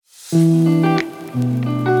Welcome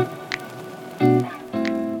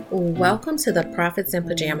to the Profits in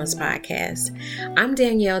Pajamas podcast. I'm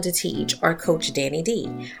Danielle DeTeach, or Coach Danny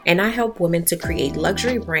D, and I help women to create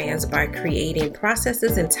luxury brands by creating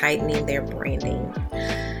processes and tightening their branding.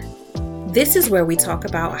 This is where we talk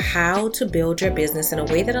about how to build your business in a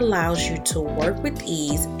way that allows you to work with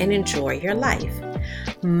ease and enjoy your life.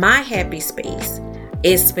 My happy space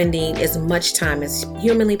is spending as much time as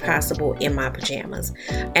humanly possible in my pajamas,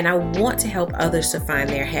 and I want to help others to find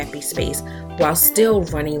their happy space while still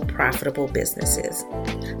running profitable businesses.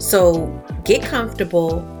 So get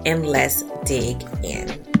comfortable and let's dig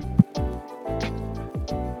in.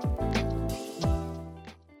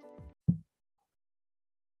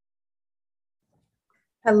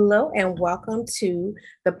 Hello and welcome to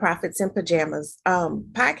the Profits in Pajamas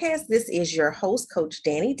podcast. This is your host, Coach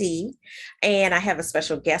Danny D, and I have a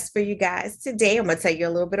special guest for you guys today. I'm going to tell you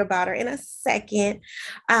a little bit about her in a second.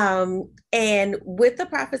 And with the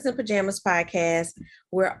Profits in Pajamas podcast,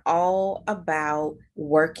 we're all about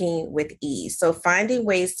working with ease. So finding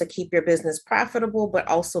ways to keep your business profitable, but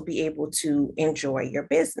also be able to enjoy your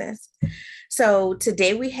business. So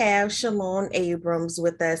today we have Shalon Abrams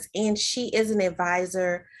with us, and she is an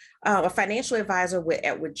advisor, a financial advisor with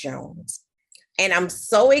Edward Jones. And I'm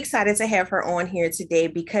so excited to have her on here today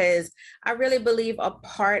because I really believe a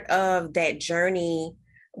part of that journey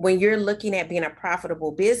when you're looking at being a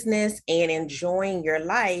profitable business and enjoying your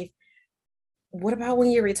life, what about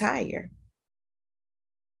when you retire?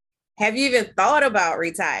 Have you even thought about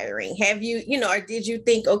retiring? Have you, or did you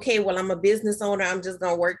think, okay, well, I'm a business owner, I'm just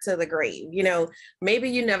going to work to the grave? Maybe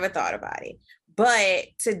you never thought about it. But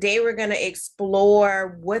today we're going to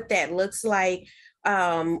explore what that looks like,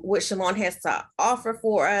 what Shalon has to offer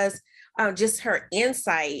for us, just her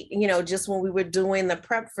insight. Just when we were doing the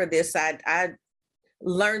prep for this, I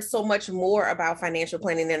learned so much more about financial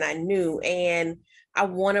planning than I knew. And I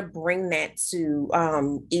want to bring that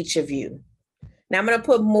to each of you. Now I'm going to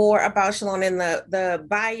put more about Shalon in the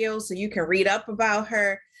bio so you can read up about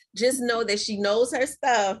her. Just know that she knows her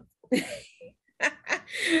stuff.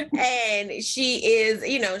 And she is,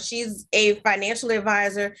 she's a financial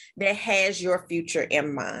advisor that has your future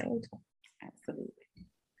in mind. Absolutely.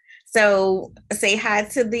 So say hi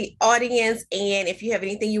to the audience. And if you have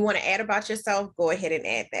anything you want to add about yourself, go ahead and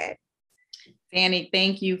add that. Danny,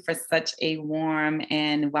 thank you for such a warm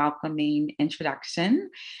and welcoming introduction.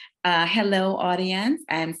 Hello, audience.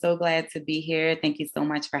 I'm so glad to be here. Thank you so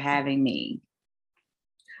much for having me.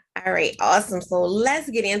 All right, awesome. So let's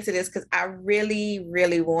get into this because I really,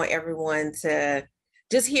 really want everyone to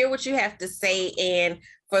just hear what you have to say. And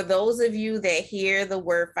for those of you that hear the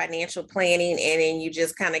word financial planning and then you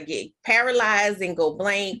just kind of get paralyzed and go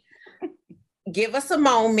blank, give us a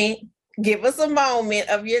moment. Give us a moment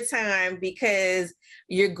of your time because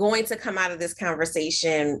you're going to come out of this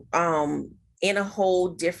conversation in a whole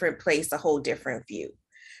different place, a whole different view.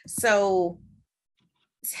 So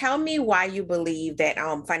tell me why you believe that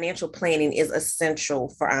financial planning is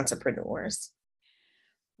essential for entrepreneurs.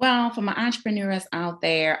 Well, for my entrepreneurs out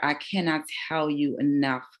there, I cannot tell you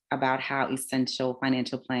enough about how essential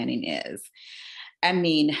financial planning is. I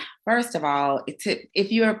mean, first of all,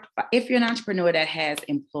 if you're an entrepreneur that has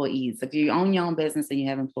employees, if you own your own business and you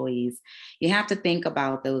have employees, you have to think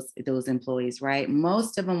about those employees, right?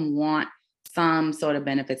 Most of them want some sort of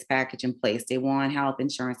benefits package in place. They want health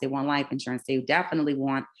insurance, they want life insurance, they definitely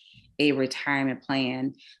want a retirement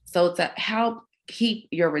plan. So to help keep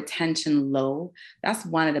your retention low, that's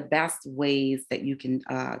one of the best ways that you can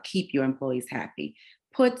keep your employees happy.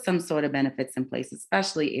 Put some sort of benefits in place,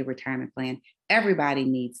 especially a retirement plan. Everybody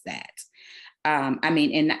needs that.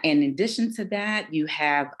 In addition to that, you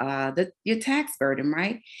have your tax burden,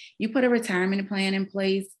 right? You put a retirement plan in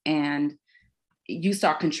place and you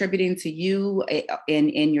start contributing to you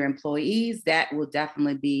in your employees, that will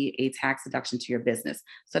definitely be a tax deduction to your business.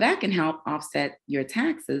 So that can help offset your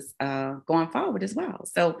taxes going forward as well.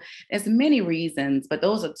 So there's many reasons, but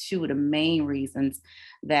those are two of the main reasons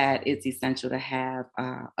that it's essential to have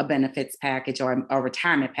a benefits package or a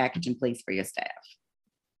retirement package in place for your staff.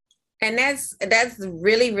 And that's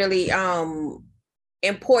really, really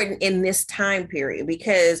important in this time period,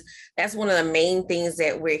 because that's one of the main things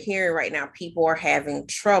that we're hearing right now. People are having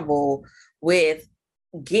trouble with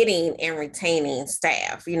getting and retaining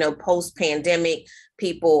staff. Post pandemic,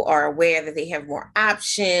 people are aware that they have more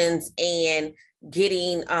options, and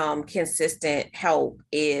getting consistent help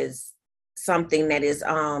is something that is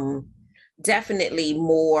definitely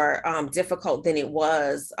more difficult than it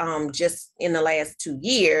was just in the last 2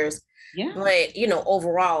 years. Yeah. But,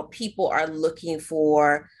 overall, people are looking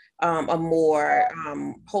for a more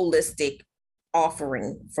holistic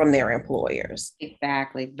offering from their employers.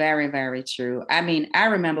 Exactly. Very, very true. I mean, I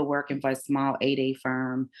remember working for a small 8A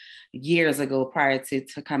firm years ago prior to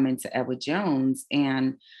coming to Edward Jones.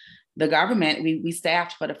 And the government, we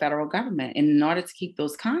staffed for the federal government. And in order to keep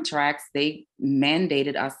those contracts, they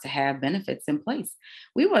mandated us to have benefits in place.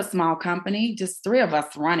 We were a small company, just three of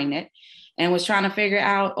us running it, and was trying to figure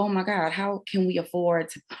out, oh my God, how can we afford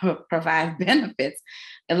to provide benefits,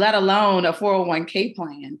 and let alone a 401k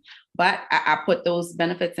plan? But I put those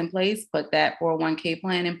benefits in place, put that 401k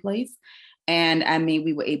plan in place. And I mean,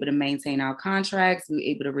 we were able to maintain our contracts. We were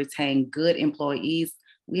able to retain good employees.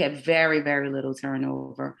 We had very, very little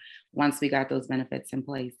turnover once we got those benefits in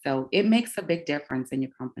place. So it makes a big difference in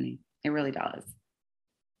your company. It really does.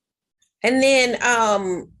 And then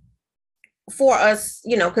for us,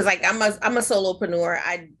 because like I'm a solopreneur,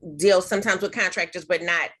 I deal sometimes with contractors, but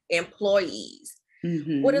not employees.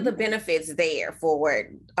 Mm-hmm. What are the benefits there for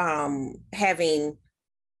having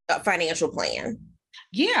a financial plan?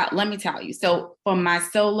 Yeah, let me tell you. So for my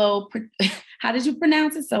how did you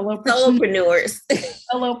pronounce it? Solopreneurs.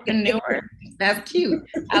 Solopreneurs. That's cute.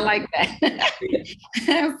 I like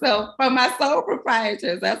that. So for my sole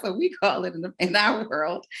proprietors, that's what we call it in our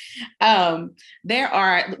world.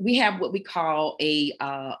 We have what we call a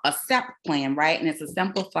SEP plan, right? And it's a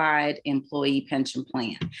simplified employee pension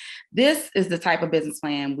plan. This is the type of business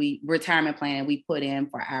plan retirement plan we put in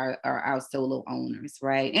for our solo owners,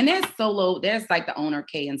 right? And there's like the owner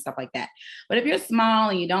K and stuff like that. But if you're small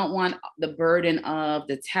and you don't want the burden of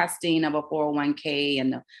the testing of a 401k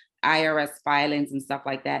and the IRS filings and stuff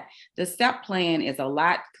like that, the SEP plan is a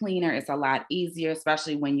lot cleaner. It's a lot easier,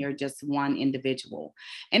 especially when you're just one individual.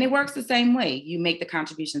 And it works the same way. You make the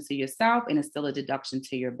contribution to yourself and it's still a deduction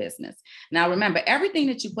to your business. Now, remember, everything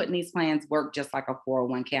that you put in these plans work just like a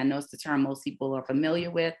 401k. I know it's the term most people are familiar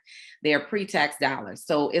with. They're pre-tax dollars.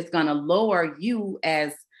 So it's going to lower you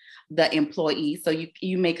as the employee. So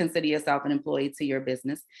you may consider yourself an employee to your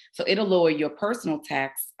business. So it'll lower your personal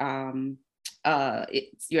tax,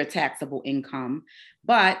 it's your taxable income,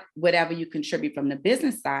 but whatever you contribute from the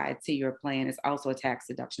business side to your plan is also a tax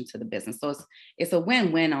deduction to the business. So it's a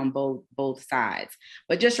win-win on both sides.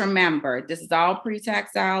 But just remember, this is all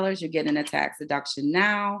pre-tax dollars. You're getting a tax deduction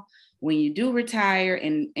now. When you do retire,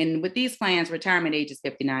 and with these plans, retirement age is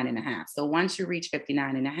 59 and a half. So once you reach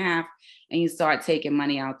 59 and a half and you start taking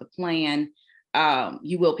money out the plan,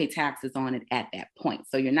 you will pay taxes on it at that point.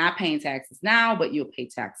 So you're not paying taxes now, but you'll pay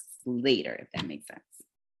taxes later, if that makes sense.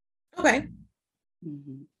 Okay.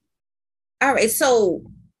 Mm-hmm. All right. So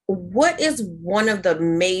what is one of the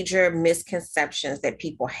major misconceptions that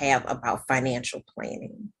people have about financial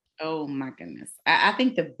planning? Oh my goodness. I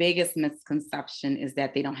think the biggest misconception is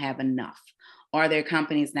that they don't have enough or their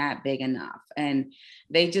company's not big enough. And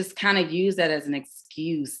they just kind of use that as an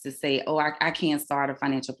excuse to say, oh, I can't start a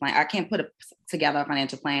financial plan. I can't put together a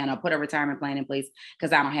financial plan or put a retirement plan in place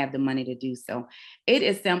because I don't have the money to do so. It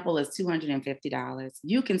is simple as $250.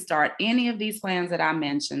 You can start any of these plans that I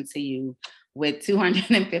mentioned to you with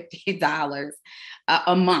 $250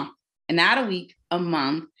 a month, and not a week, a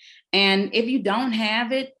month. And if you don't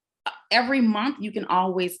have it, every month you can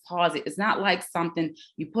always pause it. It's not like something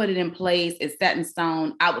you put it in place, it's set in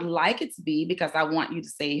stone. I would like it to be because I want you to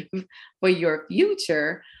save for your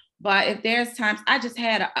future. But if there's times, I just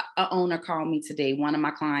had a owner call me today, one of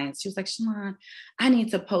my clients. She was like, Shalon, I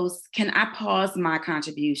need to post. Can I pause my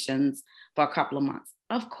contributions for a couple of months?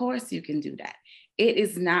 Of course you can do that. It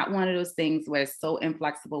is not one of those things where it's so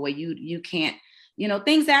inflexible where you can't.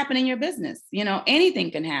 Things happen in your business.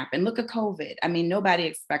 Anything can happen. Look at COVID. I mean, nobody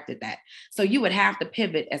expected that. So you would have to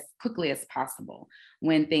pivot as quickly as possible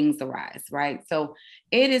when things arise, right? So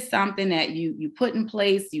it is something that you put in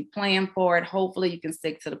place, you plan for it. Hopefully you can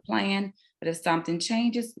stick to the plan. But if something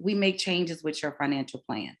changes, we make changes with your financial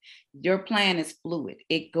plan. Your plan is fluid.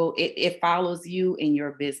 It follows you in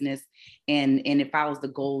your business and it follows the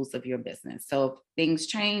goals of your business. So if things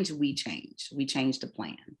change, we change the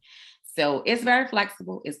plan. So it's very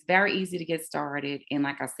flexible. It's very easy to get started. And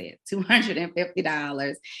like I said,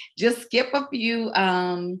 $250. Just skip a few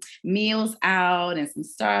meals out and some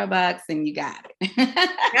Starbucks and you got it.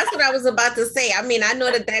 That's what I was about to say. I mean, I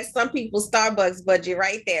know that's some people's Starbucks budget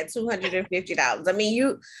right there, $250. I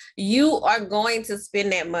mean, you are going to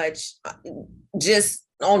spend that much just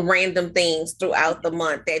on random things throughout the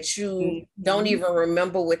month that you don't even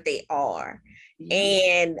remember what they are.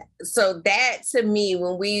 And so that to me,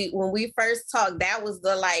 when we first talked, that was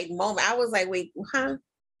the moment. I was like, wait, huh?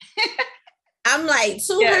 I'm like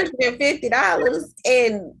 $250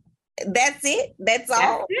 and that's it. That's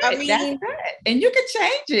all. It. I mean, that's it. And you can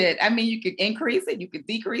change it. I mean, you can increase it, you can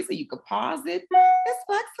decrease it, you can pause it. It's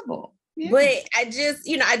flexible. Yeah. But I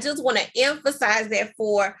just want to emphasize that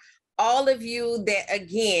for all of you that,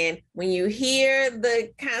 again, when you hear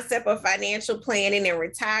the concept of financial planning and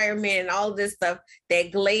retirement and all this stuff,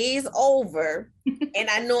 that glaze over. And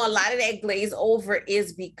I know a lot of that glaze over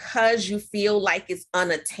is because you feel like it's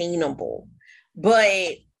unattainable,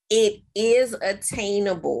 but it is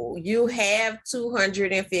attainable. You have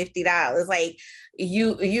 $250. Like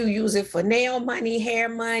you use it for nail money, hair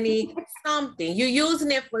money, something. You're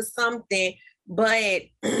using it for something. But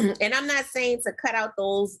and I'm not saying to cut out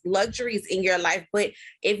those luxuries in your life, but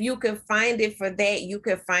if you can find it for that, you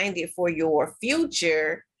can find it for your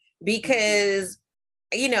future. Because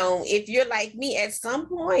if you're like me, at some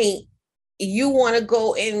point you want to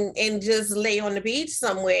go and just lay on the beach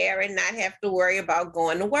somewhere and not have to worry about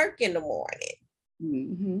going to work in the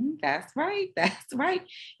morning. That's right. That's right.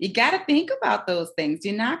 You got to think about those things.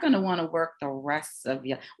 You're not going to want to work the rest of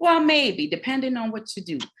your, well, maybe depending on what you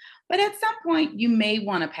do. But at some point, you may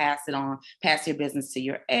want to pass your business to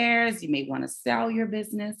your heirs. You may want to sell your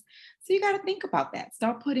business. So you got to think about that.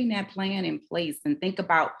 Start putting that plan in place and think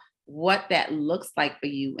about what that looks like for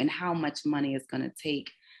you and how much money it's going to take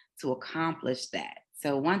to accomplish that.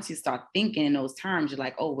 So once you start thinking in those terms, you're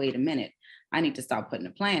like, oh, wait a minute. I need to start putting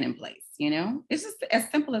a plan in place. It's just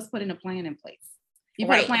as simple as putting a plan in place. You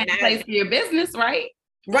put a plan in place for your business, right?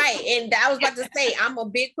 Right. And I was about to say, I'm a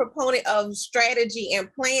big proponent of strategy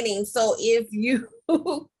and planning. So if you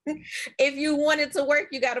wanted to work,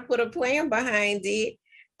 you got to put a plan behind it.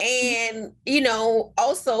 And,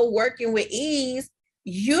 also working with ease,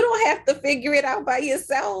 you don't have to figure it out by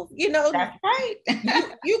yourself. That's right.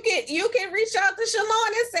 you can reach out to Shalon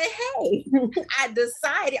and say, hey, I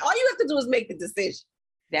decided. All you have to do is make the decision.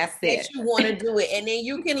 That's it. That you want to do it. And then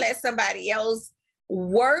you can let somebody else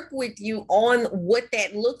work with you on what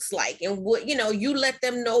that looks like. And what, you let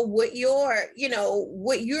them know what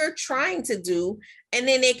you're trying to do. And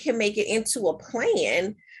then they can make it into a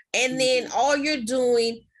plan. And then all you're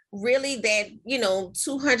doing really that,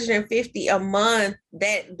 250 a month,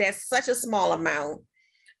 that's such a small amount.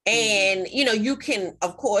 And, you can,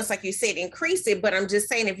 of course, like you said, increase it. But I'm just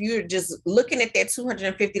saying, if you're just looking at that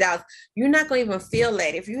 $250, you're not going to even feel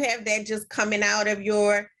that. If you have that just coming out of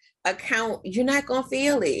your account, you're not going to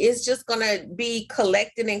feel it. It's just going to be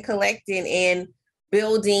collecting and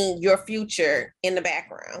building your future in the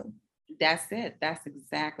background. That's it. That's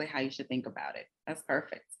exactly how you should think about it. That's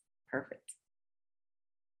perfect. Perfect.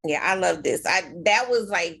 Yeah, I love this. That was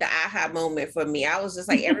like the aha moment for me. I was just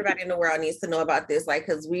like, everybody in the world needs to know about this. Like,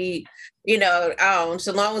 cause we,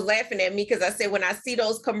 Shalon was laughing at me because I said, when I see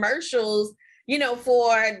those commercials,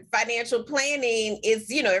 for financial planning, it's,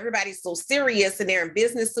 everybody's so serious and they're in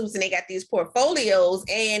business suits and they got these portfolios,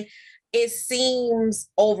 and it seems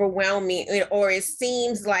overwhelming, or it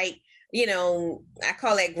seems like, I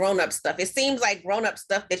call that grown-up stuff. It seems like grown-up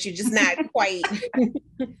stuff that you're just not quite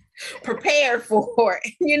prepared for,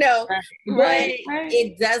 Right. But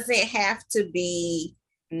it doesn't have to be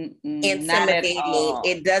intimidating.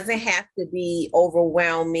 It doesn't have to be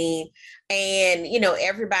overwhelming. And,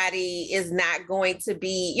 everybody is not going to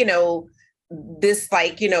be, this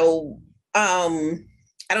like,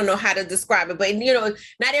 I don't know how to describe it, but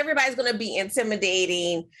not everybody's going to be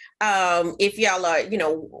intimidating. If y'all are,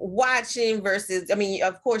 watching versus, I mean,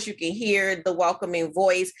 of course you can hear the welcoming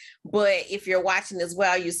voice, but if you're watching as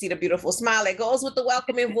well, you see the beautiful smile that goes with the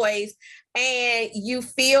welcoming voice, and you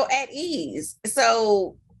feel at ease.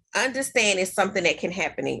 So understand it's something that can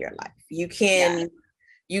happen in your life. You can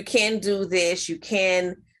do this. You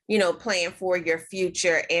can, plan for your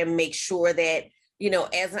future and make sure that,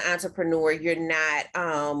 as an entrepreneur, you're not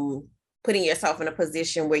putting yourself in a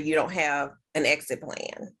position where you don't have an exit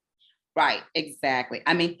plan. Right, exactly.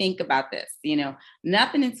 I mean, think about this,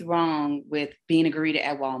 nothing is wrong with being a greeter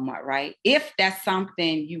at Walmart, right? If that's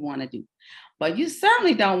something you want to do. But you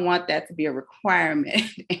certainly don't want that to be a requirement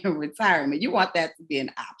in retirement. You want that to be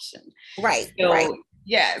an option. Right, so, right.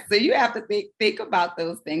 Yeah, so you have to think about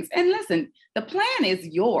those things. And listen, the plan is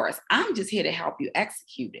yours. I'm just here to help you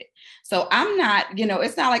execute it. So I'm not,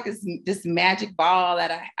 it's not like this magic ball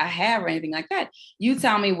that I have or anything like that. You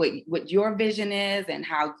tell me what your vision is and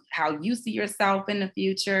how you see yourself in the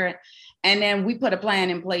future. And then we put a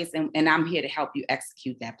plan in place, and I'm here to help you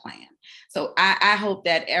execute that plan. So I hope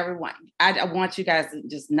that everyone, I want you guys to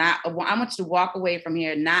I want you to walk away from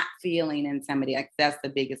here not feeling intimidated. Like, that's the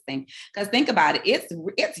biggest thing. Because think about it,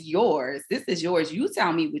 it's yours. This is yours. You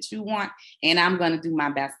tell me what you want, and I'm going to do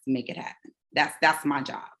my best to make it happen. That's my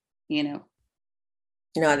job, No,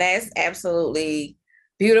 that's absolutely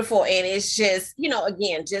beautiful. And it's just,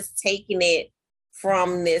 again, just taking it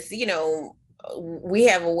from this, we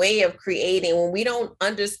have a way of creating, when we don't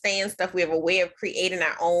understand stuff, we have a way of creating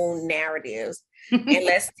our own narratives. And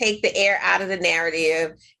let's take the air out of the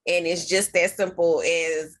narrative. And it's just that simple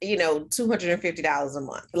as, $250 a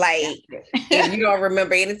month. Like, if you don't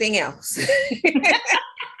remember anything else,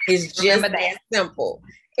 it's just that simple.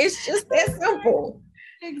 It's just that simple.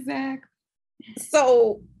 Exactly.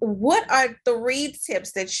 So, what are 3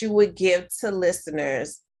 tips that you would give to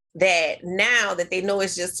listeners that now that they know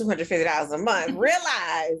it's just $250 a month,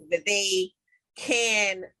 realize that they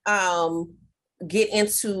can get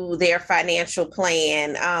into their financial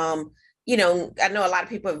plan? I know a lot of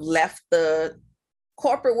people have left the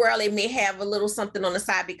corporate world. They may have a little something on the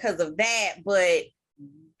side because of that, but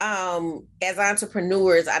as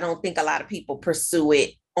entrepreneurs, I don't think a lot of people pursue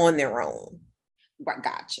it on their own.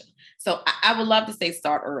 Gotcha. So I would love to say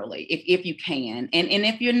start early if you can. And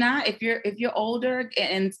if you're not, if you're older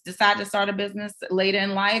and decide to start a business later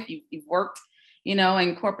in life, you've worked,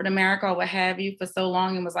 in corporate America or what have you for so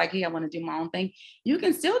long and was like, hey, I want to do my own thing. You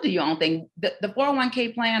can still do your own thing. The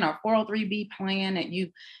 401k plan or 403b plan that you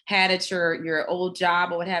had at your old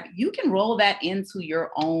job or what have you can roll that into your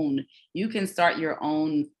own. You can start your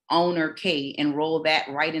own owner K and roll that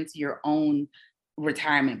right into your own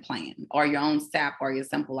retirement plan or your own SEP or your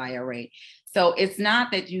simple IRA. So it's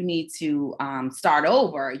not that you need to start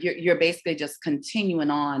over. You're basically just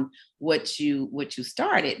continuing on what you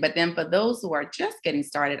started. But then for those who are just getting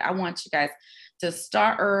started, I want you guys to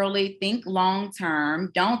start early, think long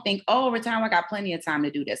term. Don't think, oh, retirement, I got plenty of time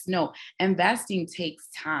to do this. No, investing takes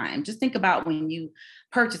time. Just think about when you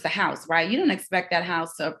purchase a house, right? You don't expect that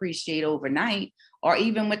house to appreciate overnight or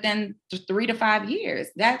even within 3 to 5 years.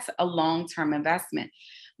 That's a long-term investment.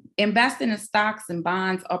 Investing in stocks and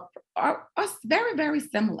bonds are very, very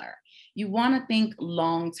similar. You want to think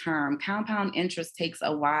long-term. Compound interest takes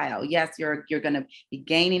a while. Yes, you're going to be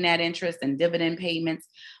gaining that interest and dividend payments,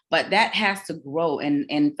 but that has to grow.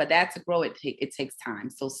 And for that to grow, it takes time.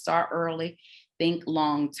 So start early, think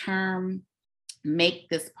long-term. Make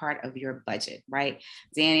this part of your budget, right?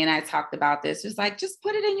 Danny and I talked about this. Just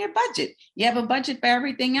put it in your budget. You have a budget for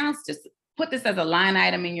everything else. Just put this as a line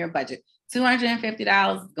item in your budget.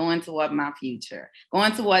 $250 going toward my future,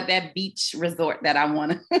 going toward that beach resort that I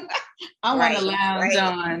want to lounge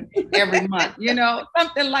on every month,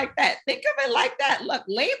 something like that. Think of it like that. Look,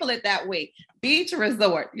 label it that way. Beach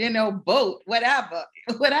resort, boat, whatever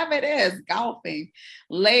it is, golfing,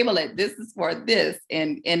 label it. This is for this.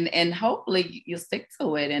 And hopefully you'll stick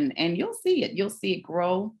to it and you'll see it. You'll see it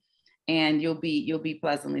grow and you'll be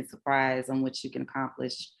pleasantly surprised on what you can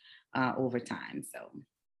accomplish over time. So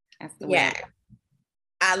that's the way.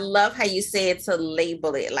 I love how you said to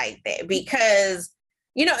label it like that because,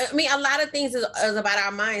 a lot of things is about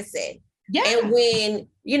our mindset. Yeah. And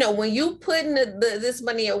when you putting this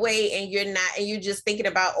money away and you're just thinking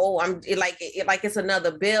about, I'm like it's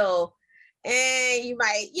another bill, and you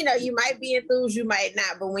might be enthused, you might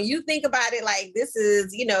not. But when you think about it, like this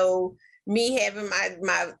is, me having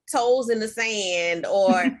my toes in the sand,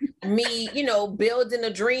 or me, building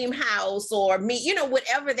a dream house, or me,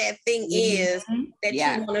 whatever that thing is that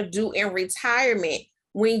you want to do in retirement.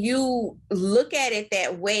 When you look at it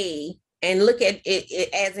that way and look at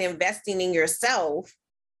it as investing in yourself,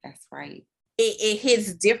 that's right. It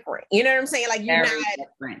hits different. You know what I'm saying? Like you're very not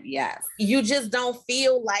different. Yes. You just don't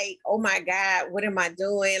feel like, oh my God, what am I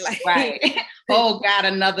doing? Like, right. Oh God,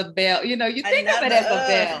 another bill. You think of it as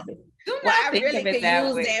a bill. I really could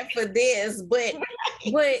use that for this, but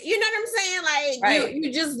you know what I'm saying? Like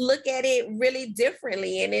you just look at it really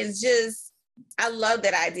differently, and it's just, I love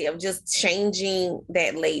that idea of just changing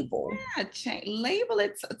that label. Yeah, label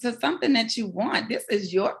it to something that you want. This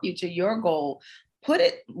is your future, your goal.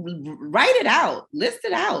 Write it out, list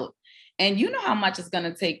it out. And you know how much it's going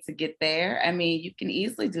to take to get there. I mean, you can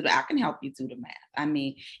easily do that. I can help you do the math. I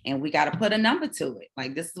mean, and we got to put a number to it.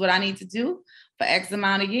 Like, this is what I need to do for X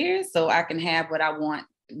amount of years so I can have what I want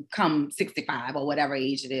come 65 or whatever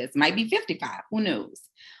age it is. Might be 55, who knows?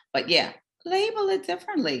 But yeah, label it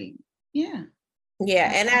differently. Yeah.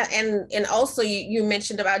 Yeah. And also you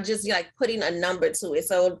mentioned about just like putting a number to it.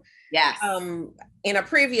 So yes. In a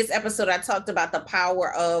previous episode, I talked about the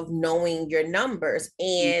power of knowing your numbers,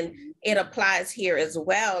 and it applies here as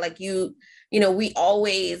well. Like we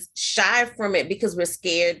always shy from it because we're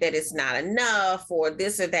scared that it's not enough or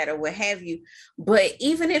this or that or what have you. But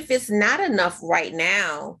even if it's not enough right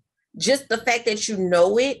now, just the fact that you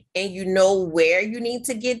know it and you know where you need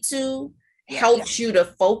to get to helps you to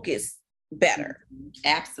focus better.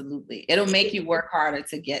 Absolutely. It'll make you work harder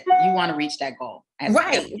you want to reach that goal.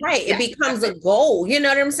 Right. It becomes a goal. You know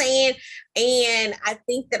what I'm saying? And I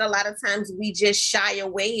think that a lot of times we just shy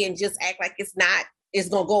away and just act like it's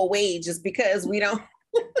going to go away just because we don't,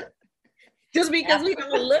 we don't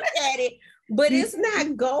look at it, but it's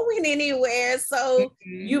not going anywhere. So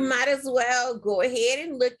you might as well go ahead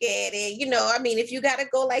and look at it. I mean, if you got to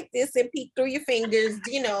go like this and peek through your fingers,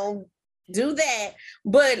 do that,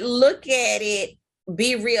 but look at it,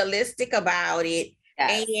 be realistic about it.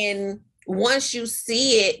 Yes. And once you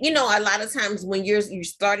see it, a lot of times when you're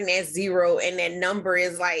starting at zero and that number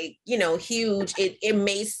is like, huge, it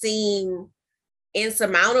may seem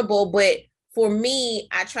insurmountable, but for me,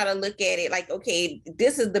 I try to look at it like, okay,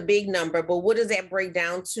 this is the big number, but what does that break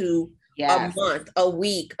down to? Yes. A month, a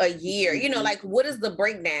week, a year, like what is the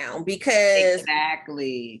breakdown? Because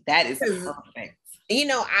exactly, that is perfect.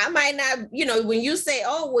 I might not, when you say,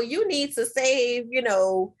 oh, well, you need to save,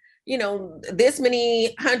 this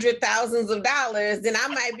many $100,000s, then I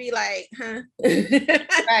might be like, huh?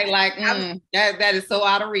 Right, like that is so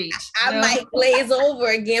out of reach. I might glaze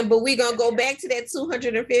over again, but we're gonna go back to that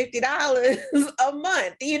 $250 a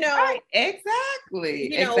month, Right,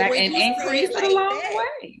 exactly. Exactly. And increase it along the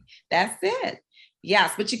way. That's it.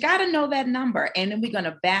 Yes, but you got to know that number. And then we're going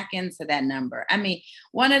to back into that number. I mean,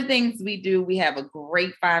 one of the things we do, we have a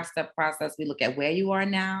great 5-step process. We look at where you are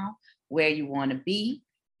now, where you want to be,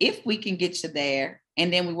 if we can get you there.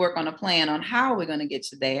 And then we work on a plan on how we're going to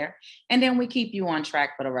get you there. And then we keep you on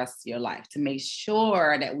track for the rest of your life to make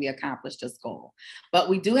sure that we accomplish this goal. But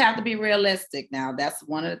we do have to be realistic. Now, that's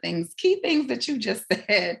one of the key things that you just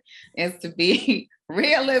said, is to be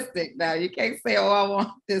realistic. Now, you can't say, oh, I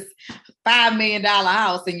want this $5 million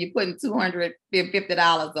house and you're putting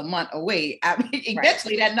 $250 a month away. I mean,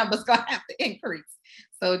 eventually that number's going to have to increase.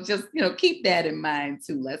 So just, keep that in mind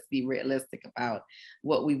too. Let's be realistic about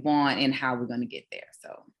what we want and how we're going to get there.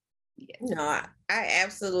 So, yeah. No, I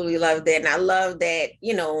absolutely love that. And I love that,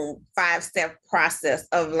 5-step process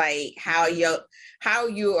of like how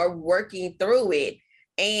you are working through it.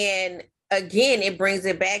 And again, it brings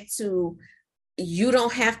it back to, you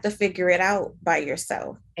don't have to figure it out by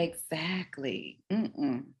yourself. Exactly.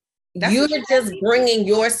 You're just bringing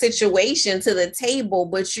your situation to the table,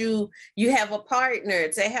 but you have a partner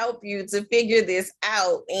to help you to figure this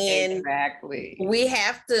out. And exactly, we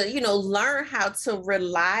have to, learn how to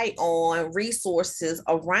rely on resources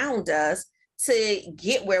around us to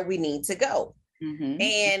get where we need to go. Mm-hmm.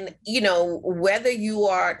 And, whether you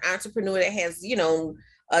are an entrepreneur that has,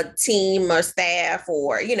 a team or staff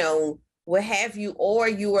or, what have you, or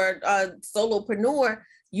you are a solopreneur,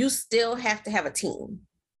 you still have to have a team.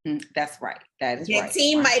 That's right. That is right. Your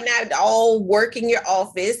team might not all work in your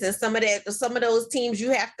office, and some of those teams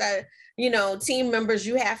you have to, team members,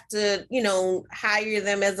 you have to, hire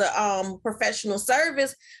them as a professional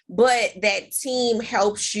service, but that team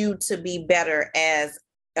helps you to be better as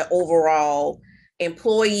an overall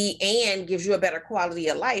employee and gives you a better quality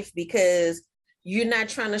of life because you're not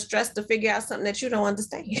trying to stress to figure out something that you don't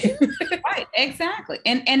understand. Right, exactly.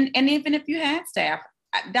 And even if you had staff,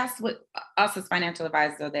 that's what us as financial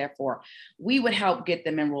advisors are there for. We would help get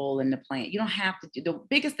them enrolled in the plan. You don't have to the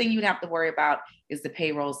biggest thing you'd have to worry about is the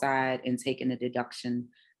payroll side and taking the deduction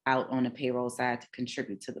out on the payroll side to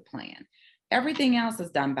contribute to the plan. Everything else is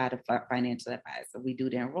done by the financial advisor. We do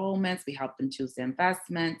the enrollments, we help them choose the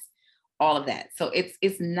investments, all of that. So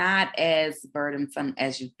it's not as burdensome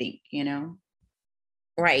as you think,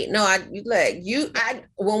 Right. No,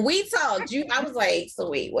 when we talked, I was like, so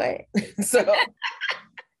wait, what?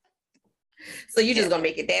 So you're just gonna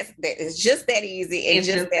make it that it's just that easy and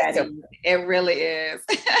just that simple. It really is.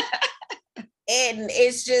 And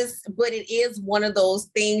it's just, but it is one of those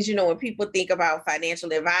things, when people think about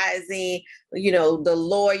financial advising, the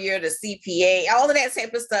lawyer, the CPA, all of that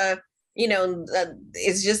type of stuff,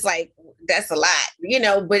 it's just like, that's a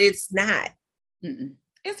lot, but it's not. Mm-mm.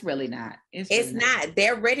 It's really not. It's not.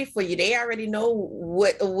 They're ready for you. They already know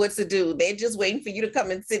what to do. They're just waiting for you to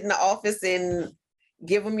come and sit in the office and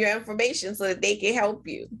give them your information so that they can help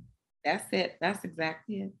you. That's it. That's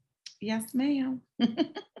exactly it. Yes, ma'am.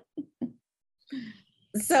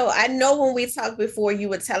 So I know when we talked before, you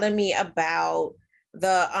were telling me about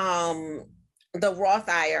the Roth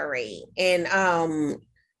IRA and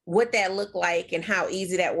what that looked like and how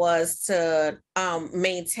easy that was to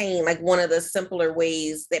maintain, like one of the simpler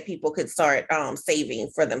ways that people could start saving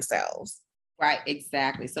for themselves. Right,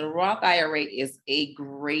 exactly. So the Roth IRA is a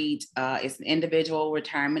great, it's an individual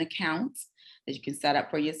retirement account that you can set up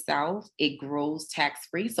for yourself. It grows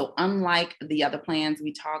tax-free. So unlike the other plans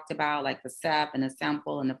we talked about, like the SEP and the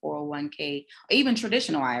Simple and the 401k, or even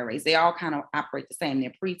traditional IRAs, they all kind of operate the same.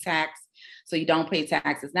 They're pre-tax. So you don't pay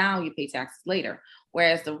taxes now, you pay taxes later.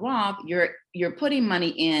 Whereas the Roth, you're putting money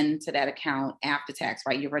into that account after tax,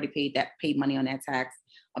 right? You already paid money on that tax,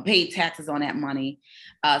 or paid taxes on that money.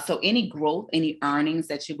 So any growth, any earnings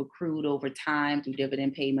that you've accrued over time through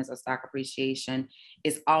dividend payments or stock appreciation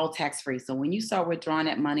is all tax-free. So when you start withdrawing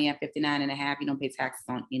that money at 59 and a half, you don't pay taxes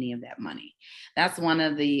on any of that money. That's one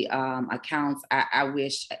of the accounts I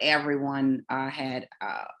wish everyone had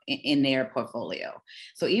in their portfolio.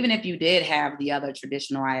 So even if you did have the other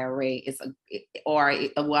traditional IRA,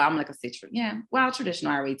 I'm like a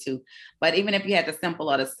traditional IRA too. But even if you had the Simple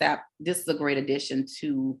or the SEP, this is a great addition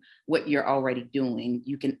to what you're already doing.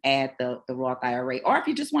 You can add the Roth IRA, or if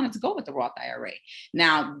you just wanted to go with the Roth IRA.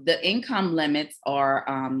 Now, the income limits are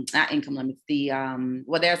not income limits.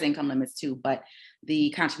 There's income limits too, but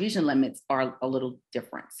the contribution limits are a little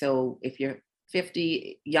different. So if you're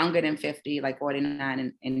 50, younger than 50, like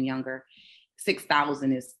 49 and younger,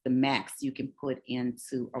 6,000 is the max you can put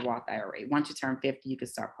into a Roth IRA. Once you turn 50, you can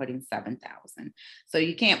start putting 7,000. So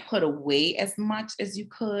you can't put away as much as you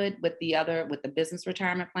could with the business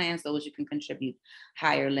retirement plans. Those you can contribute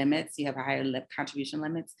higher limits. You have a higher contribution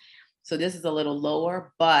limits. So this is a little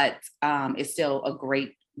lower, but it's still a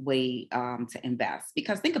great way to invest.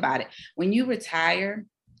 Because think about it, when you retire,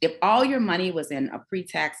 if all your money was in a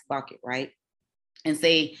pre-tax bucket, right? And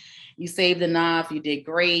say you saved enough, you did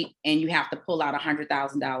great, and you have to pull out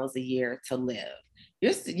 $100,000 a year to live,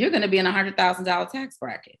 you're going to be in a $100,000 tax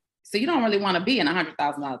bracket. So you don't really want to be in a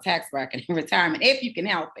 $100,000 tax bracket in retirement if you can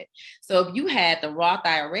help it. So if you had the Roth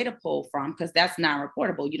IRA to pull from, because that's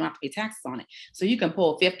non-reportable, you don't have to pay taxes on it. So you can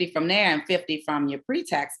pull 50 from there and 50 from your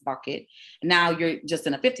pre-tax bucket. Now you're just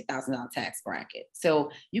in a $50,000 tax bracket. So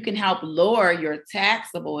you can help lower your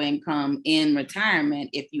taxable income in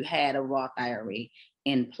retirement if you had a Roth IRA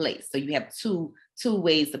in place. So you have two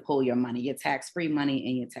ways to pull your money, your tax-free money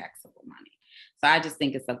and your taxable money. So I just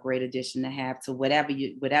think it's a great addition to have to whatever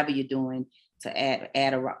you're doing, to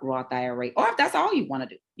add a Roth IRA. Or if that's all you want to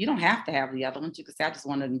do, you don't have to have the other ones. You can say, I just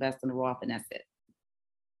want to invest in the Roth and that's it.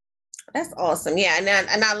 That's awesome. Yeah.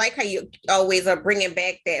 And I like how you always are bringing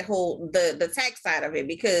back that whole, the tax side of it,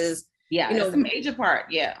 because, it's a major part.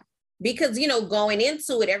 Yeah. Because, going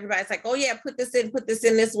into it, everybody's like, oh yeah, put this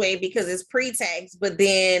in this way because it's pre-tax, but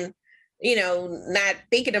then, not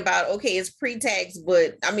thinking about, okay, it's pre-tax,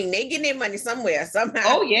 but I mean, they getting their money somewhere, somehow.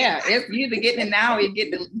 Oh yeah. It's either getting it now or you're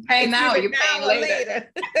getting it paying now or you're paying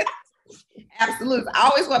later. Absolutely. I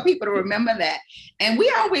always want people to remember that. And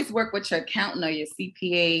we always work with your accountant or your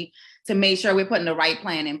CPA to make sure we're putting the right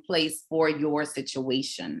plan in place for your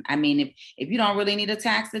situation. I mean, if you don't really need a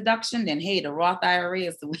tax deduction, then hey, the Roth IRA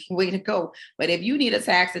is the way to go. But if you need a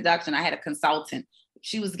tax deduction, I had a consultant.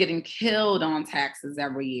 She was getting killed on taxes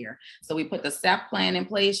every year. So we put the SEP plan in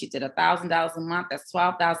place. She did $1,000 a month. That's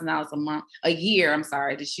 $12,000 a year. I'm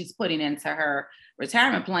sorry, that she's putting into her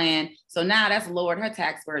retirement plan. So now that's lowered her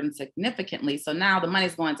tax burden significantly. So now the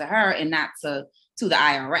money's going to her and not to the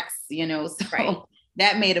IRS, so right.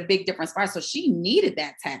 That made a big difference for her. So she needed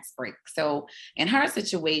that tax break. So in her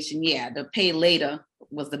situation, the pay later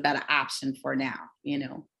was the better option for now,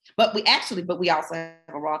 but we also have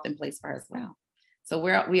a Roth in place for her as well. So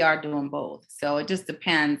we are doing both. So it just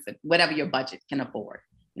depends, whatever your budget can afford.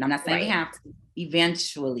 I'm not saying you have to.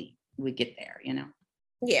 Eventually we get there,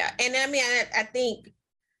 Yeah. And I mean, I think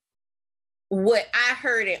what I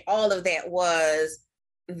heard in all of that was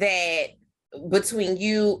that between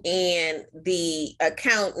you and the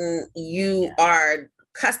accountant, you are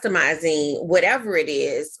customizing whatever it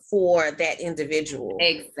is for that individual.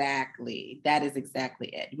 Exactly. That is exactly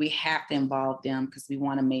it. We have to involve them because we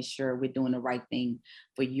want to make sure we're doing the right thing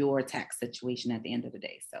for your tax situation at the end of the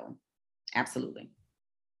day. So absolutely.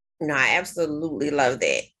 No, I absolutely love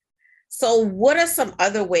that. So what are some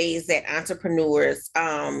other ways that entrepreneurs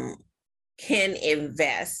can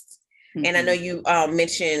invest? Mm-hmm. And I know you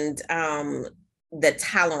mentioned the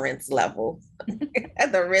tolerance level,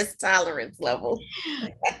 the risk tolerance level.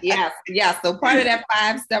 Yes. So part of that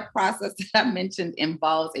 5-step process that I mentioned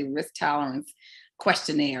involves a risk tolerance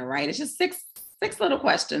questionnaire, right? It's just six little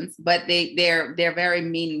questions, but they're very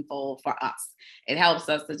meaningful for us. It helps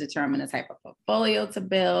us to determine the type of portfolio to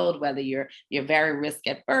build, whether you're very risk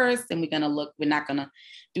averse, and we're not going to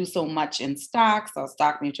do so much in stocks or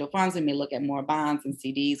stock mutual funds. We may look at more bonds and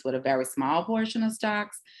CDs with a very small portion of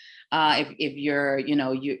stocks. If you're,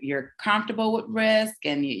 you're comfortable with risk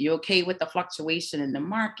and you're okay with the fluctuation in the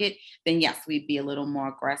market, then yes, we'd be a little more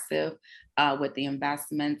aggressive with the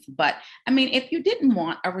investments. But I mean, if you didn't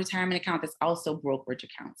want a retirement account, there's also brokerage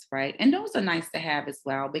accounts, right? And those are nice to have as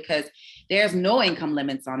well, because there's no income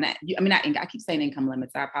limits on that. I keep saying income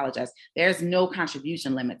limits. I apologize. There's no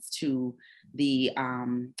contribution limits to the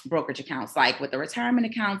brokerage accounts. Like with the retirement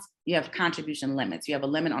accounts, you have contribution limits. You have a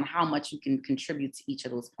limit on how much you can contribute to each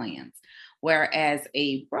of those plans. Whereas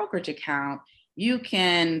a brokerage account, you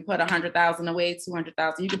can put 100,000 away,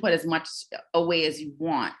 200,000. You can put as much away as you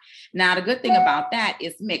want. Now, the good thing about that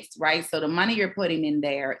is mixed, right? So the money you're putting in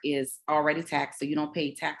there is already taxed. So you don't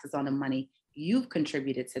pay taxes on the money you've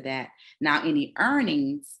contributed to that. Now, any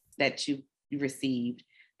earnings that you received,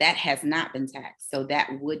 that has not been taxed. So that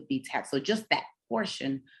would be taxed. So just that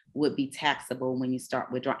portion would be taxable when you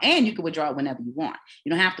start withdrawing. And you can withdraw it whenever you want. You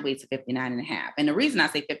don't have to wait to 59 and a half. And the reason I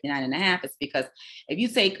say 59 and a half is because if you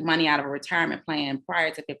take money out of a retirement plan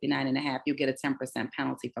prior to 59 and a half, you get a 10%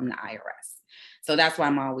 penalty from the IRS. So that's why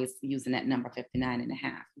I'm always using that number 59 and a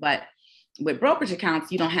half. But with brokerage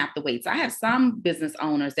accounts, you don't have to wait. So I have some business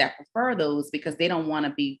owners that prefer those because they don't want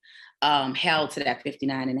to be held to that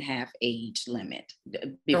 59 and a half age limit.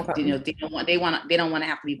 Okay. They don't want to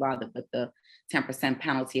have to be bothered with the 10%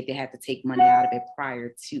 penalty if they had to take money out of it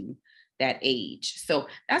prior to that age. So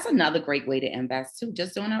that's another great way to invest too,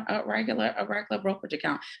 just doing a regular brokerage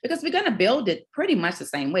account, because we're going to build it pretty much the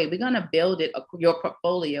same way. We're going to build it, your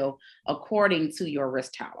portfolio, according to your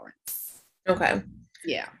risk tolerance. Okay.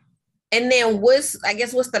 Yeah. And then what's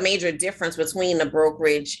the major difference between the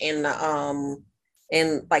brokerage and the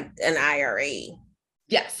and like an IRA?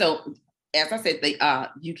 Yeah. So as I said,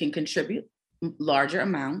 you can contribute larger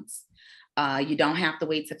amounts. You don't have to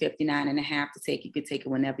wait to 59 and a half to take. You could take it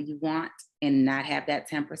whenever you want and not have that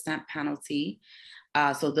 10% penalty.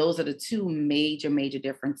 So those are the two major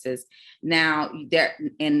differences. Now,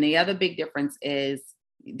 and the other big difference is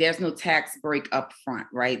there's no tax break up front,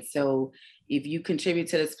 right? So if you contribute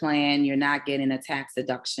to this plan, you're not getting a tax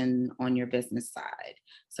deduction on your business side.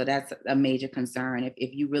 So that's a major concern.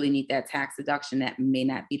 If you really need that tax deduction, that may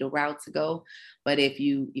not be the route to go. But if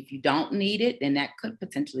you don't need it, then that could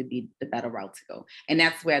potentially be the better route to go. And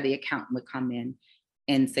that's where the accountant would come in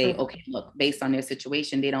and say, okay, look, based on their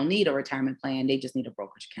situation, they don't need a retirement plan. They just need a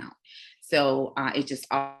brokerage account. So it just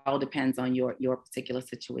all depends on your particular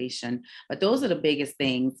situation. But those are the biggest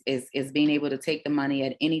things is being able to take the money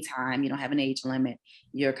at any time. You don't have an age limit.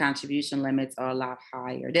 Your contribution limits are a lot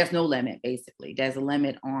higher. There's no limit, basically. There's a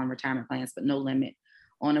limit on retirement plans, but no limit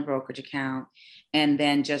on a brokerage account. And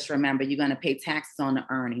then just remember, you're going to pay taxes on the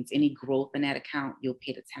earnings. Any growth in that account, you'll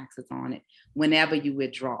pay the taxes on it whenever you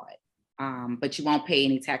withdraw it. But you won't pay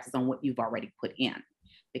any taxes on what you've already put in,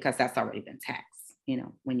 because that's already been taxed,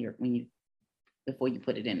 before you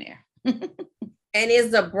put it in there. And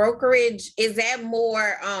is the brokerage, is that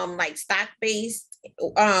more like stock-based?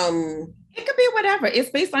 It could be whatever. It's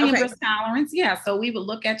based on your risk tolerance. Yeah. So we will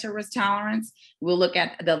look at your risk tolerance. We'll look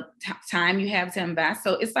at the time you have to invest.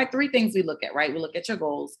 So it's like three things we look at, right? We look at your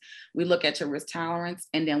goals, we look at your risk tolerance,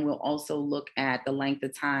 and then we'll also look at the length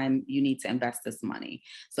of time you need to invest this money.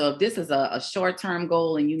 So if this is a short-term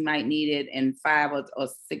goal and you might need it in 5 or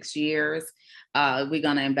 6 years, we're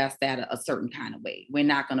going to invest that a certain kind of way. We're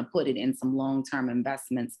not going to put it in some long-term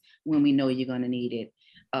investments when we know you're going to need it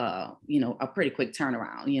a pretty quick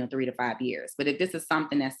turnaround, 3 to 5 years. But if this is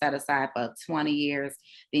something that's set aside for 20 years,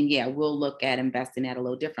 then yeah, we'll look at investing that a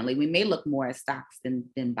little differently. We may look more at stocks than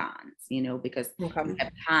bonds, because you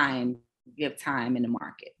have time in the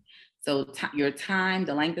market. So your time,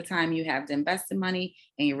 the length of time you have to invest in money,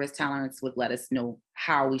 and your risk tolerance would let us know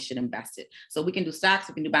how we should invest it. So we can do stocks,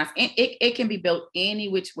 we can do bonds, and it can be built any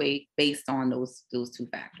which way based on those two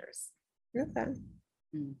factors. Okay.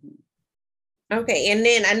 Mm-hmm. Okay. And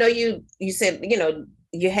then I know you said,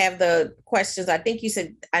 you have the questions. I think you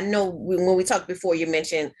said, I know when we talked before, you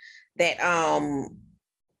mentioned that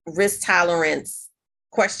risk tolerance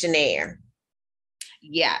questionnaire.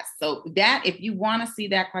 Yes. So that, if you want to see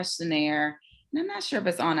that questionnaire, and I'm not sure if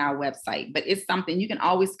it's on our website, but it's something you can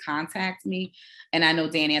always contact me. And I know,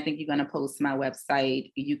 Danny, I think you're going to post my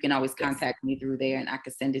website. You can always contact me through there and I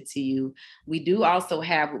can send it to you. We do also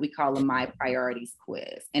have what we call a My Priorities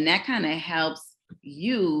quiz. And that kind of helps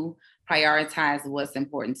you prioritize what's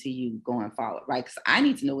important to you going forward, right? Because I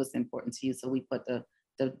need to know what's important to you. So we put the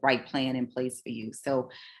right plan in place for you.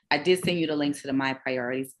 So I did send you the link to the My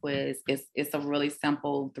Priorities quiz. It's a really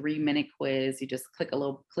simple 3-minute quiz. You just click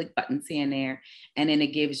buttons here and there, and then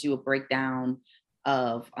it gives you a breakdown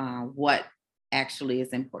of what actually is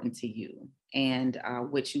important to you and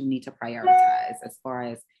what you need to prioritize as far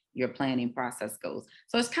as your planning process goes.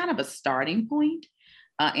 So it's kind of a starting point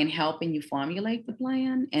in helping you formulate the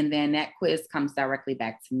plan. And then that quiz comes directly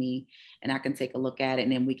back to me and I can take a look at it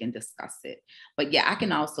and then we can discuss it. But yeah, I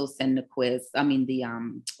can also send the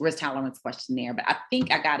the risk tolerance questionnaire, but I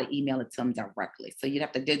think I got to email it to them directly. So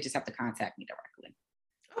they just have to contact me directly.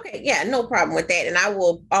 Okay, yeah, no problem with that. And I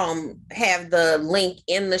will have the link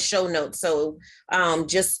in the show notes. So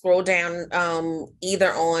just scroll down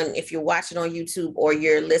either on, if you're watching on YouTube or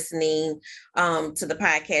you're listening to the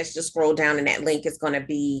podcast, just scroll down and that link is going to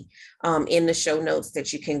be in the show notes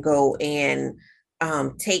that you can go and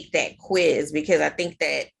take that quiz, because I think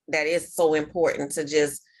that is so important to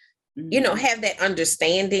just, have that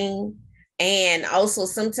understanding. And also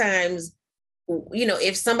sometimes,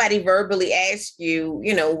 if somebody verbally asks you,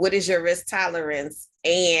 what is your risk tolerance?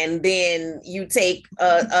 And then you take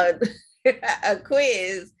a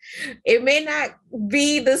quiz, it may not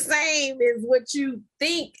be the same as what you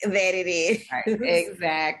think that it is.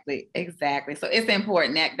 Right. Exactly. So it's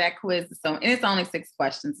important that quiz is and it's only 6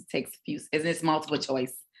 questions. It takes it's multiple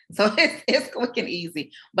choice. So it's quick and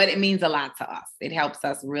easy, but it means a lot to us. It helps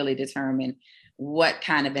us really determine what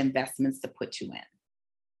kind of investments to put you in.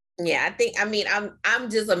 Yeah, I'm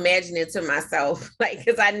just imagining to myself, like,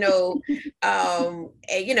 because I know, and,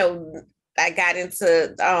 I got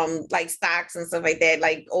into like stocks and stuff like that,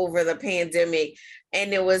 like over the pandemic.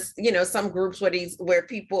 And there was, some groups where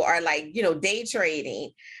people are like, day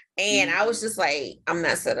trading. And I was just like, I'm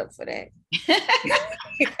not set up for that.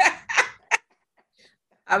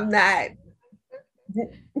 I'm not.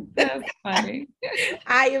 That's funny.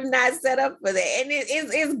 I am not set up for that. And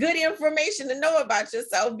it's good information to know about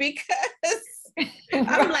yourself, because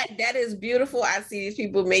I'm like, that is beautiful. I see these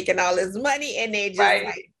people making all this money and they just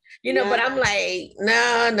like, but I'm like,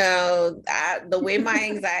 no, the way my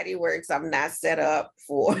anxiety works, I'm not set up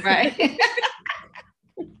for. Right.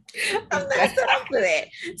 I'm not set up for that.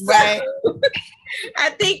 Right. So, I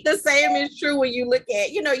think the same is true when you look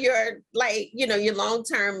at, your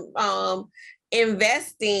long-term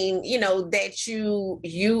investing, that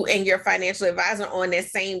you and your financial advisor on that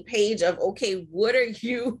same page of, okay, what are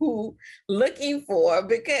you looking for?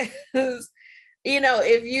 Because,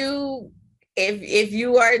 if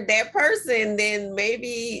you are that person, then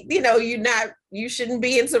maybe, you shouldn't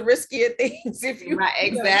be into riskier things. If you right,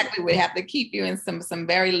 exactly. We have to keep you in some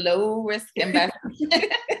very low risk investments.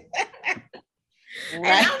 Right. And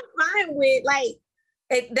I'm fine with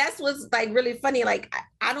that's what's like really funny. Like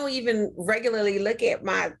I don't even regularly look at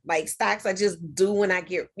my stocks. I just do when I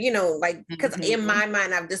get, because in my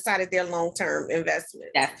mind, I've decided they're long-term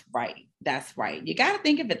investments. That's right. You got to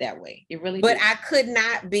think of it that way. You really But do. I could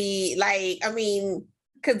not be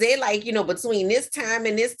because they're like, between this time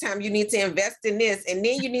and this time, you need to invest in this, and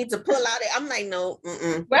then you need to pull out it. I'm like, no,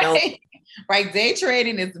 right. No. Right. Day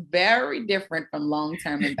trading is very different from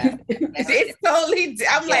long-term investment. It's totally,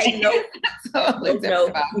 I'm like, no.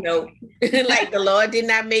 Like the Lord did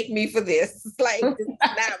not make me for this. Like, this is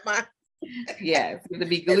not my. Yes, to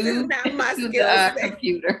be glued not my to the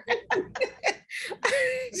computer.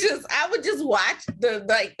 I would just watch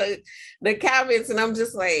the comments, and I'm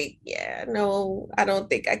just like, yeah, no, I don't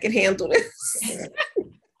think I can handle this.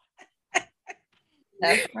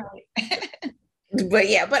 That's right.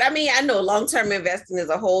 But I know long-term investing is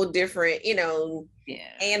a whole different,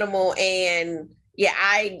 animal. And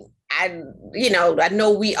I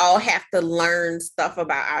know we all have to learn stuff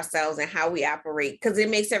about ourselves and how we operate, because it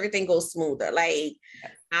makes everything go smoother. Like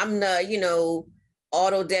I'm the,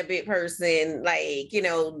 auto debit person. Like, you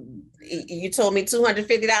told me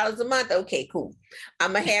 $250 a month. Okay, cool.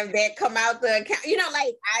 I'm gonna have that come out the account.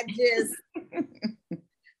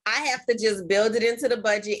 I have to just build it into the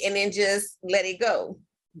budget and then just let it go.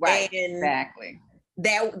 Right. And exactly.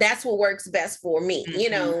 That's what works best for me. I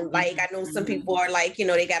know some people are like,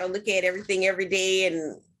 they got to look at everything every day,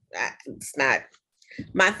 and it's not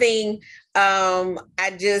my thing.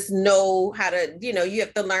 I just know how to, you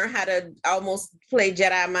have to learn how to almost play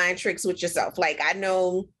Jedi mind tricks with yourself. Like I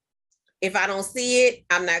know if I don't see it,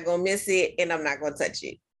 I'm not going to miss it, and I'm not going to touch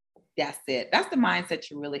it. That's it. That's the mindset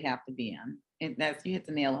you really have to be in. And you hit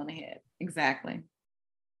the nail on the head. Exactly.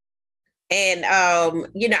 And,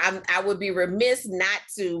 I would be remiss not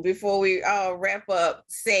to, before we wrap up,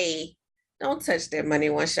 say, don't touch that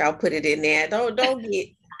money once y'all put it in there. Don't get.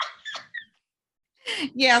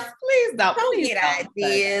 Yes, please don't. Don't get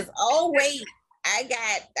ideas. Oh, wait,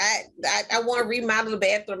 I want to remodel the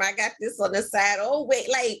bathroom. I got this on the side. Oh, wait,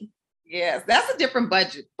 yes, that's a different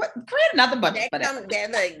budget. But create another budget for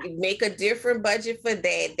that. Make a different budget for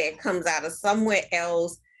that comes out of somewhere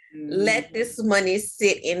else. Let this money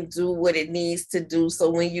sit and do what it needs to do. So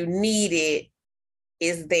when you need it,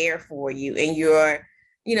 is there for you and you're,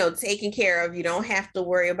 taken care of. You don't have to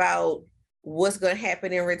worry about what's going to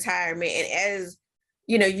happen in retirement. And as,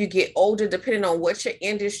 you get older, depending on what your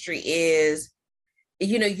industry is,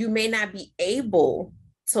 you may not be able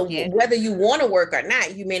to, whether you want to work or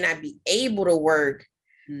not, you may not be able to work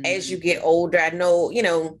as you get older. I know,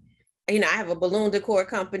 I have a balloon decor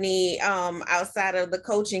company outside of the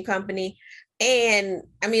coaching company. And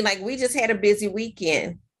I mean, like, we just had a busy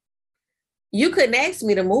weekend. You couldn't ask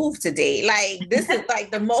me to move today. Like, this is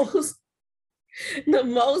like the most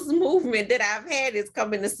movement that I've had is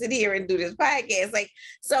coming to sit here and do this podcast. Like,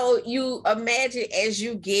 so you imagine as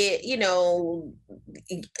you get, into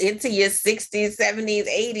your 60s, 70s,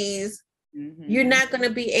 80s, you're not going to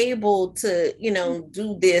be able to,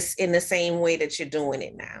 do this in the same way that you're doing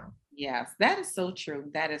it now. Yes, that is so true.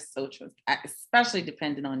 That is so true, especially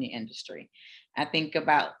depending on your industry. I think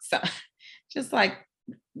about just like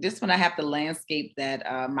this when I have to landscape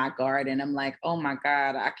that my garden, I'm like, oh my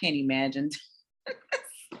God, I can't imagine.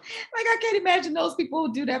 Like, I can't imagine those people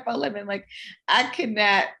who do that for a living. Like, I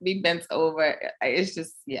cannot be bent over. It's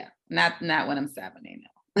just, not when I'm 70.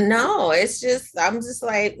 No, it's just, I'm just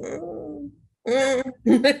like,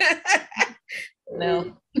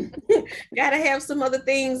 no. Gotta have some other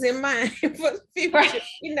things in mind for the future, right.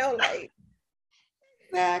 Like,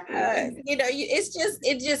 exactly.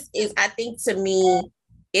 it just is. I think to me,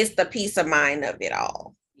 it's the peace of mind of it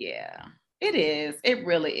all. Yeah, it is. It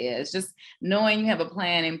really is. Just knowing you have a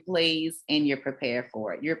plan in place and you're prepared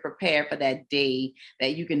for it. You're prepared for that day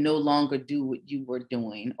that you can no longer do what you were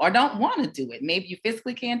doing or don't want to do it. Maybe you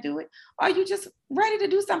physically can't do it, or you're just ready to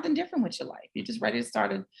do something different with your life. You're just ready to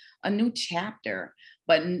start a new chapter.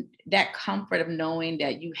 But that comfort of knowing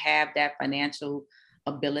that you have that financial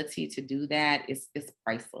ability to do that is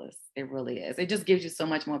priceless. It really is. It just gives you so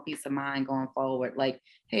much more peace of mind going forward. Like,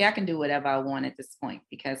 hey, I can do whatever I want at this point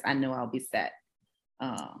because I know I'll be set.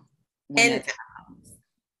 And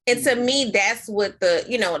to me, that's what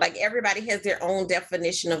like, everybody has their own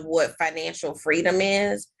definition of what financial freedom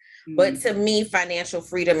is. Mm-hmm. But to me, financial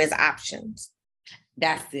freedom is options.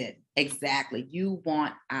 That's it. Exactly. You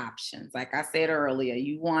want options. Like I said earlier,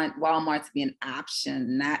 you want Walmart to be an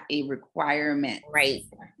option, not a requirement. Right.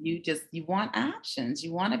 You want options.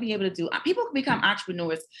 You want to be able to people can become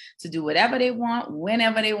entrepreneurs to do whatever they want,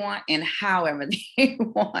 whenever they want, and however they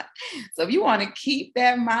want. So if you want to keep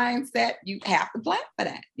that mindset, you have to plan for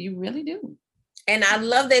that. You really do. And I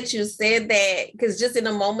love that you said that, because just in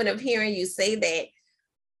a moment of hearing you say that,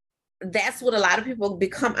 that's what a lot of people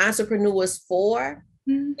become entrepreneurs for.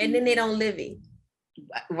 Mm-hmm. And then they don't live it.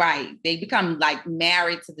 Right. They become like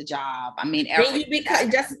married to the job. I mean, that's it.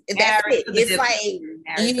 It's like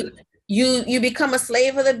you become a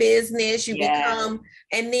slave of the business. You become,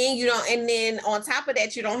 and then on top of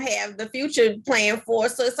that, you don't have the future plan for.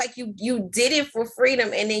 So it's like you did it for freedom,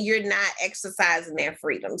 and then you're not exercising that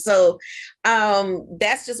freedom. So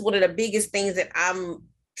that's just one of the biggest things that I'm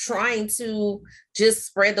trying to just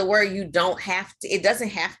spread the word. You don't have to. It doesn't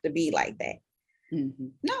have to be like that. Mm-hmm.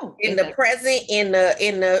 No, in the present, in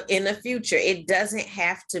the future, it doesn't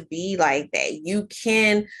have to be like that. You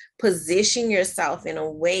can position yourself in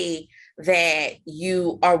a way that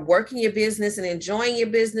you are working your business and enjoying your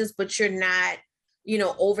business, but you're not,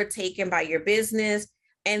 overtaken by your business.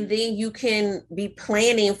 And then you can be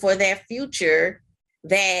planning for that future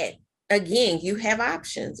that, again, you have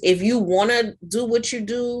options. If you want to do what you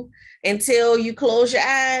do until you close your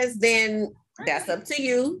eyes, then that's up to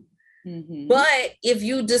you. Mm-hmm. But if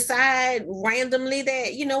you decide randomly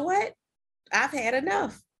that, you know what, I've had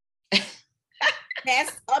enough,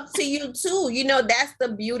 that's up to you too. That's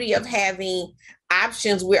the beauty of having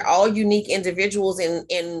options. We're all unique individuals,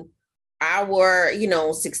 in our,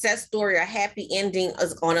 success story or happy ending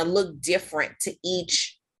is going to look different to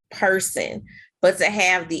each person, but to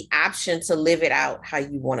have the option to live it out how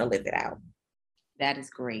you want to live it out. That is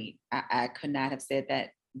great. I could not have said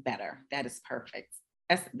that better. That is perfect.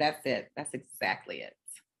 That's it. That's exactly it.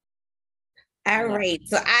 All right.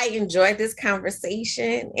 So I enjoyed this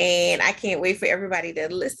conversation, and I can't wait for everybody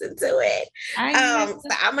to listen to it. So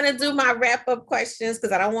I'm going to do my wrap-up questions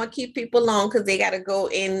because I don't want to keep people long, because they got to go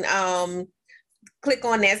and click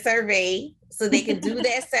on that survey so they can do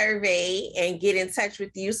that survey and get in touch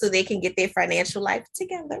with you so they can get their financial life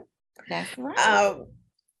together. That's right.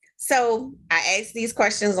 So I ask these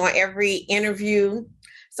questions on every interview.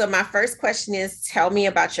 So my first question is, tell me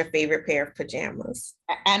about your favorite pair of pajamas.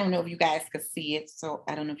 I don't know if you guys could see it. So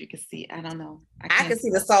I don't know if you can see it. I don't know. I can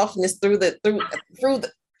see the softness through the,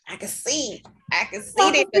 I can see it. I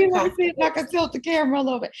can tilt the camera a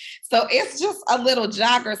little bit. So it's just a little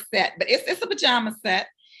jogger set, but it's a pajama set.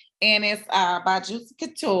 and it's by Juicy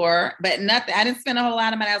Couture, but nothing. I didn't spend a whole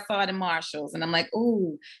lot of money. I saw it in Marshalls, and I'm like,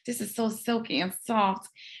 "Ooh, this is so silky and soft,"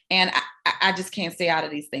 and I just can't stay out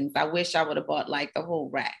of these things. I wish I would have bought like the whole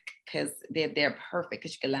rack because they're perfect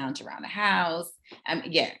because you can lounge around the house.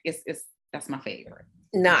 Yeah, it's that's my favorite.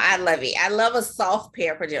 No, I love it. I love a soft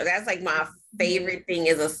pair of pajamas. That's like my favorite thing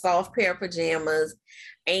is a soft pair of pajamas.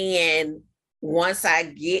 And once I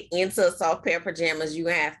get into a soft pair of pajamas, you're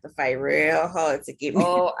gonna have to fight real hard to get me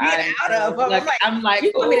get out of them. I'm like,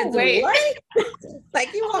 you want me to do what?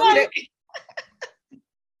 Like you want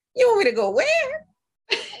me to go where?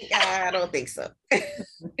 I don't think so.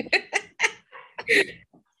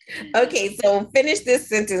 Okay, so finish this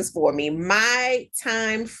sentence for me. My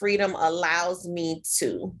time freedom allows me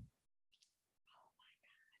to.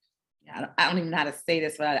 I don't even know how to say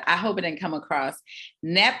this, but I hope it didn't come across.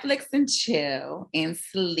 Netflix and chill and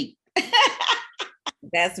sleep.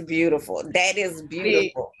 That's beautiful. That is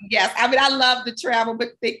beautiful. Yes, I mean I love to travel, but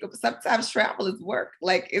sometimes travel is work.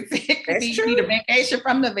 Like it could be the vacation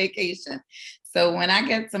from the vacation. So when I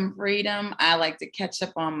get some freedom, I like to catch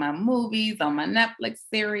up on my movies, on my Netflix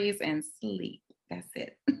series, and sleep. That's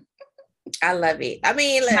it. I love it. I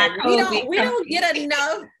mean, look, we don't get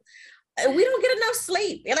enough. We don't get enough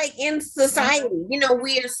sleep. Like in society, you know,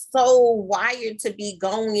 we are so wired to be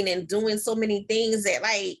going and doing so many things that,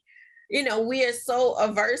 like, you know, we are so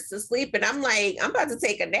averse to sleep. And I'm like, I'm about to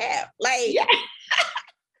take a nap. Like. Yeah.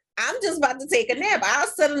 I'm just about to take a nap. I'll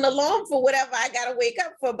set an alarm for whatever I gotta wake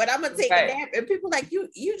up for, but I'm gonna take a nap. And people like, you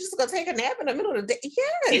just gonna take a nap in the middle of the day?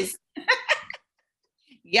 Yes.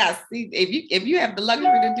 Yes. See, if you have the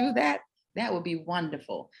luxury to do that, that would be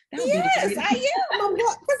wonderful. Yes, I am.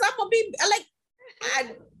 Because I'm gonna be like,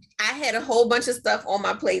 I had a whole bunch of stuff on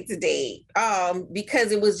my plate today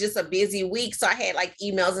because it was just a busy week. So I had like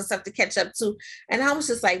emails and stuff to catch up to. And I was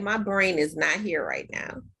just like, my brain is not here right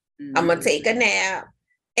now. Mm-hmm. I'm gonna take a nap.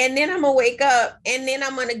 And then I'm gonna wake up and then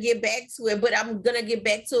I'm gonna get back to it, but I'm gonna get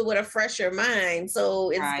back to it with a fresher mind. So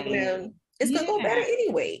it's gonna go better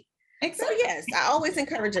anyway. Exactly. So yes, I always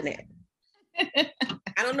encourage a nap.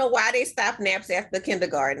 I don't know why they stopped naps after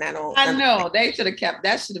kindergarten. I know they should have kept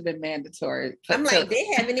that. Should have been mandatory. I'm like, they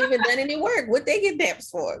haven't even done any work. What they get naps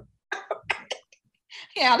for?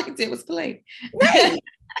 Yeah, all they did was play. Right.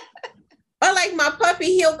 Or like my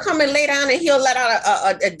puppy, he'll come and lay down and he'll let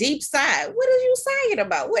out a deep sigh. What are you sighing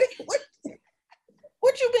about? What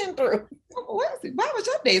you been through? Why was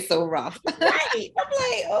your day so rough? Right. I'm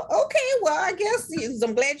like, oh, okay, well, I guess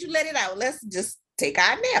I'm glad you let it out. Let's just take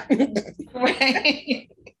our nap. Right.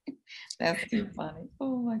 That's too funny.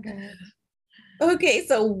 Oh my God. Okay,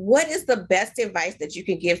 so what is the best advice that you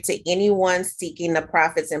can give to anyone seeking the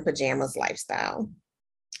profits in pajamas lifestyle?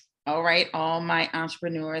 All right, all my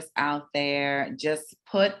entrepreneurs out there, just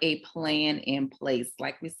put a plan in place.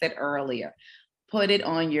 Like we said earlier, put it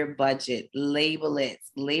on your budget, label it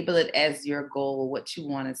as your goal, what you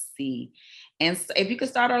want to see. And so if you can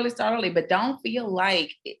start early, but don't feel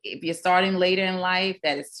like if you're starting later in life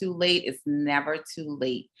that it's too late. It's never too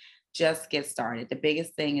late. Just get started. The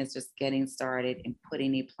biggest thing is just getting started and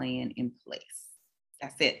putting a plan in place.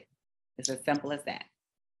 That's it. It's as simple as that.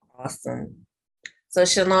 Awesome. So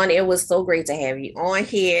Shalon, it was so great to have you on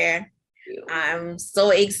here. I'm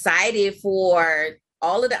so excited for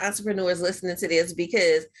all of the entrepreneurs listening to this,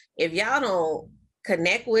 because if y'all don't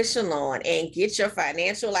connect with Shalon and get your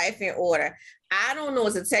financial life in order, I don't know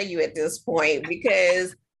what to tell you at this point,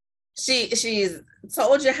 because she's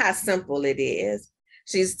told you how simple it is.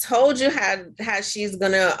 She's told you how she's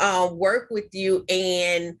gonna work with you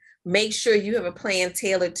and make sure you have a plan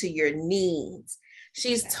tailored to your needs.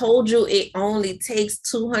 She's told you it only takes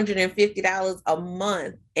 $250 a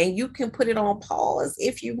month and you can put it on pause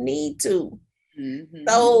if you need to. Mm-hmm.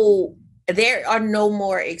 So there are no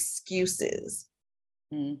more excuses.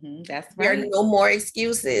 Mm-hmm. That's right. There are no more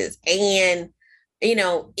excuses. And, you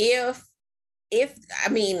know, if I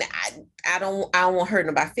mean, I don't want to hurt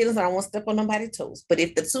nobody's feelings. I don't want to step on nobody's toes. But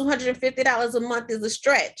if the $250 a month is a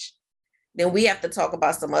stretch, then we have to talk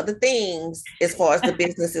about some other things as far as the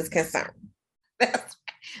business is concerned.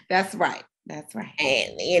 That's right. That's right.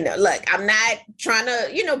 And, you know, look, I'm not trying to,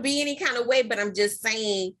 you know, be any kind of way, but I'm just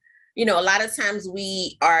saying, you know, a lot of times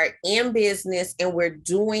we are in business and we're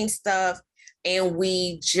doing stuff and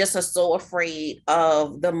we just are so afraid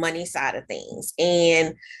of the money side of things.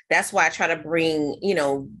 And that's why I try to bring, you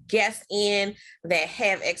know, guests in that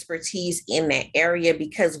have expertise in that area,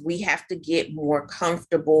 because we have to get more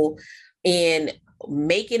comfortable in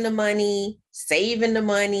making the money, saving the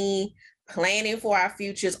money, planning for our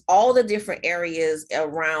futures, all the different areas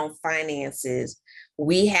around finances.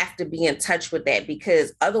 We have to be in touch with that,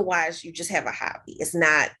 because otherwise you just have a hobby. It's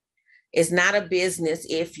not It's not a business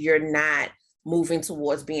if you're not moving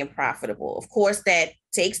towards being profitable. Of course, that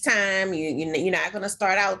takes time. You're not going to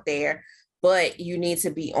start out there, but you need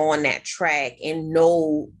to be on that track and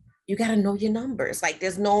you got to know your numbers. Like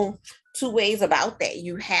there's no two ways about that.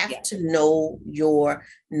 You have to know your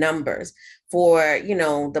numbers for,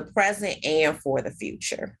 the present and for the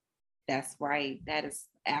future. That's right. That is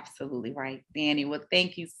absolutely right, Danny. Well,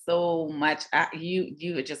 thank you so much.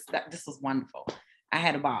 This was wonderful. I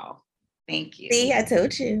had a ball. Thank you. See, I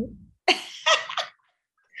told you.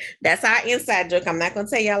 That's our inside joke. I'm not going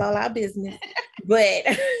to tell y'all all our business. But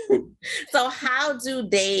so what's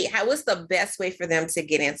the best way for them to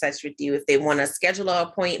get in touch with you if they want to schedule an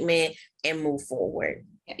appointment and move forward?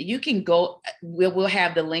 You can go, we'll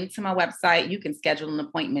have the link to my website. You can schedule an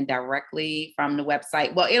appointment directly from the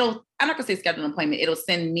website. Well, I'm not gonna say schedule an appointment. It'll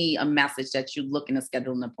send me a message that you're looking to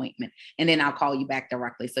schedule an appointment, and then I'll call you back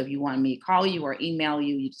directly. So if you want me to call you or email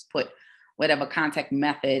you, you just put whatever contact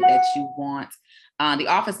method that you want. The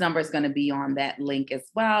office number is going to be on that link as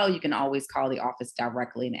well. You can always call the office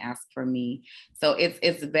directly and ask for me. So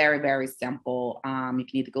it's very, very simple. You can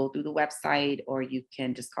either go through the website or you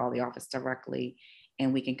can just call the office directly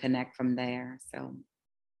and we can connect from there. So,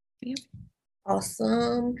 yeah.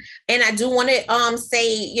 Awesome. And I do want to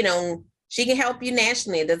say, she can help you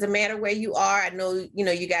nationally. It doesn't matter where you are. I know,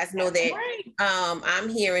 you guys know that I'm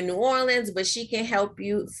here in New Orleans, but she can help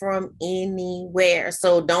you from anywhere.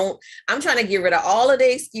 So I'm trying to get rid of all of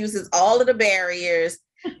the excuses, all of the barriers.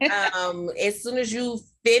 As soon as you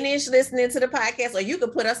finish listening to the podcast, or you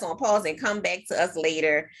could put us on pause and come back to us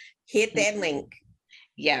later, hit that link.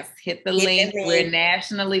 Yes, hit the link. We're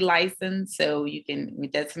nationally licensed, so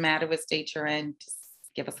it doesn't matter what state you're in, just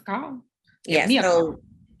give us a call.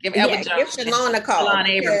 Give Shalon a call.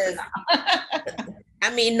 I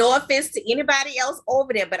mean, no offense to anybody else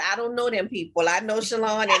over there, but I don't know them people. I know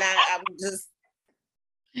Shalon, and I'm just,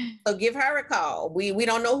 so give her a call. We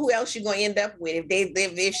don't know who else you're going to end up with.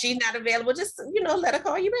 If she's not available, just, let her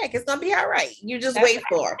call you back. It's going to be all right. You just wait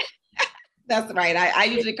for her. That's right. I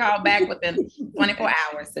usually call back within 24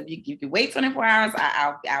 hours. So if you wait 24 hours,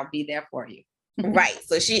 I'll be there for you. Right.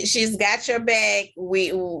 So she's got your back.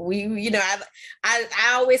 We I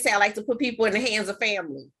always say I like to put people in the hands of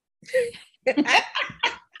family.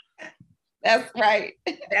 That's right.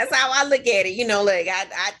 That's how I look at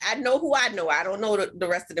it. I know who I know. I don't know the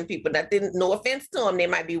rest of them people. No offense to them. They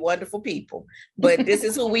might be wonderful people, but this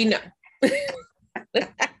is who we know.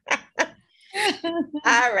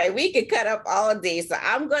 All right, we could cut up all day. So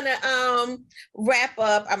I'm gonna wrap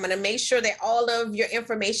up. I'm gonna make sure that all of your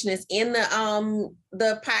information is in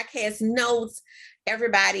the podcast notes.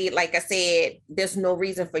 Everybody, like I said, there's no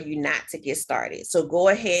reason for you not to get started. So go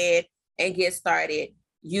ahead and get started.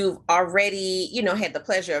 You've already, had the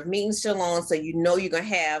pleasure of meeting Shalon, so you're gonna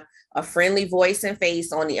have a friendly voice and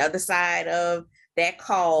face on the other side of that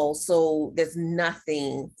call. So there's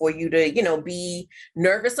nothing for you to, be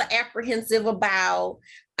nervous or apprehensive about.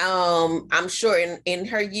 I'm sure in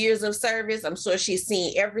her years of service, I'm sure she's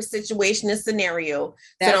seen every situation and scenario.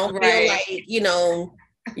 So don't feel like,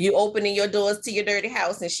 you opening your doors to your dirty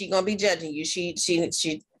house and she gonna be judging you. She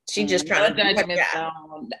just trying to do her job.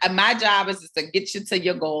 My job is just to get you to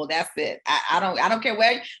your goal. That's it. I don't care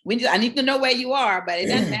where I need to know where you are, but it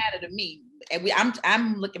doesn't matter to me.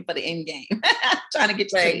 I'm looking for the end game. Trying to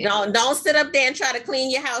get you. Right. Don't sit up there and try to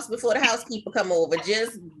clean your house before the housekeeper come over.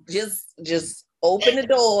 Just open the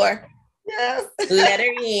door. Yes. Let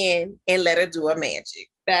her in and let her do her magic.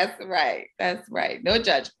 That's right. No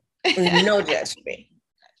judgment. No judgment.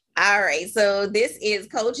 All right. So this is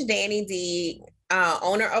Coach Danny D,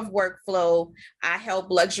 owner of Workflow. I help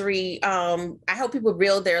people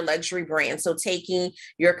build their luxury brand. So taking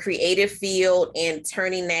your creative field and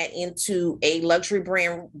turning that into a luxury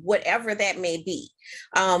brand, whatever that may be.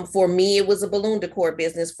 For me, it was a balloon decor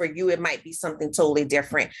business. For you, it might be something totally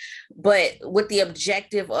different, but with the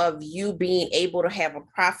objective of you being able to have a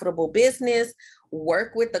profitable business,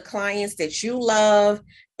 work with the clients that you love,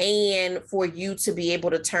 and for you to be able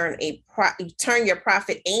to turn your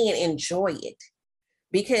profit and enjoy it.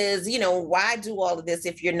 Because, why do all of this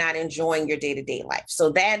if you're not enjoying your day-to-day life? So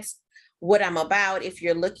that's what I'm about. If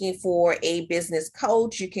you're looking for a business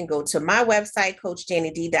coach, you can go to my website,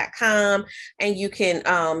 CoachDannyD.com, and you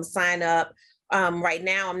can sign up. Right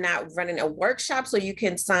now, I'm not running a workshop, so you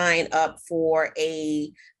can sign up for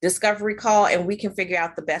a discovery call and we can figure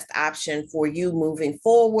out the best option for you moving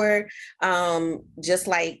forward. Just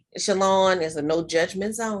like Shalon, there's a no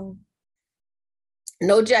judgment zone.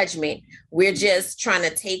 No judgment. We're just trying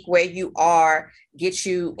to take where you are, get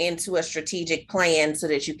you into a strategic plan so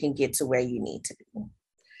that you can get to where you need to be.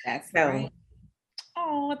 That's right.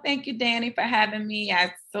 Oh, Oh, thank you, Danny, for having me.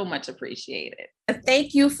 I so much appreciate it.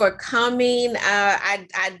 Thank you for coming. I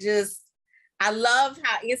love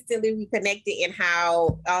how instantly we connected and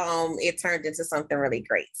how it turned into something really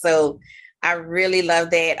great. So I really love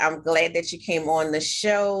that. I'm glad that you came on the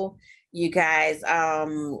show. You guys,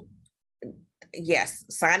 yes,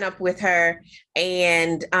 sign up with her.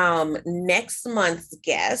 And next month's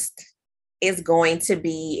guest is going to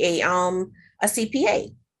be a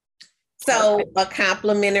CPA. So a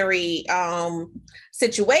complimentary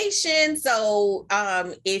situation. So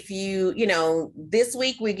if this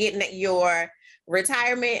week we're getting your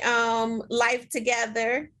retirement life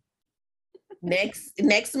together.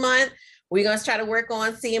 Next month, we're gonna try to work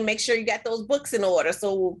on make sure you got those books in order.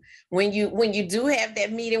 So when you do have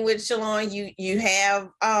that meeting with Shalon, you have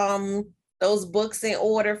those books in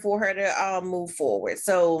order for her to move forward.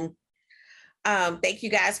 So thank you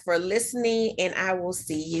guys for listening, and I will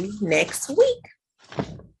see you next week.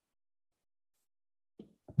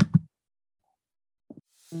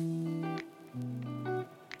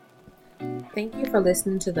 Thank you for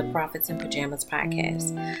listening to the Profits in Pajamas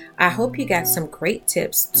podcast. I hope you got some great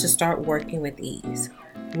tips to start working with ease.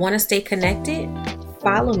 Want to stay connected?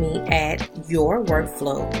 Follow me at Your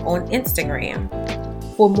Workflow on Instagram.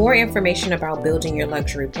 For more information about building your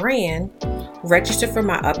luxury brand, register for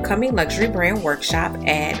my upcoming luxury brand workshop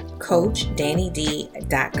at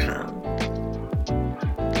CoachDannyD.com.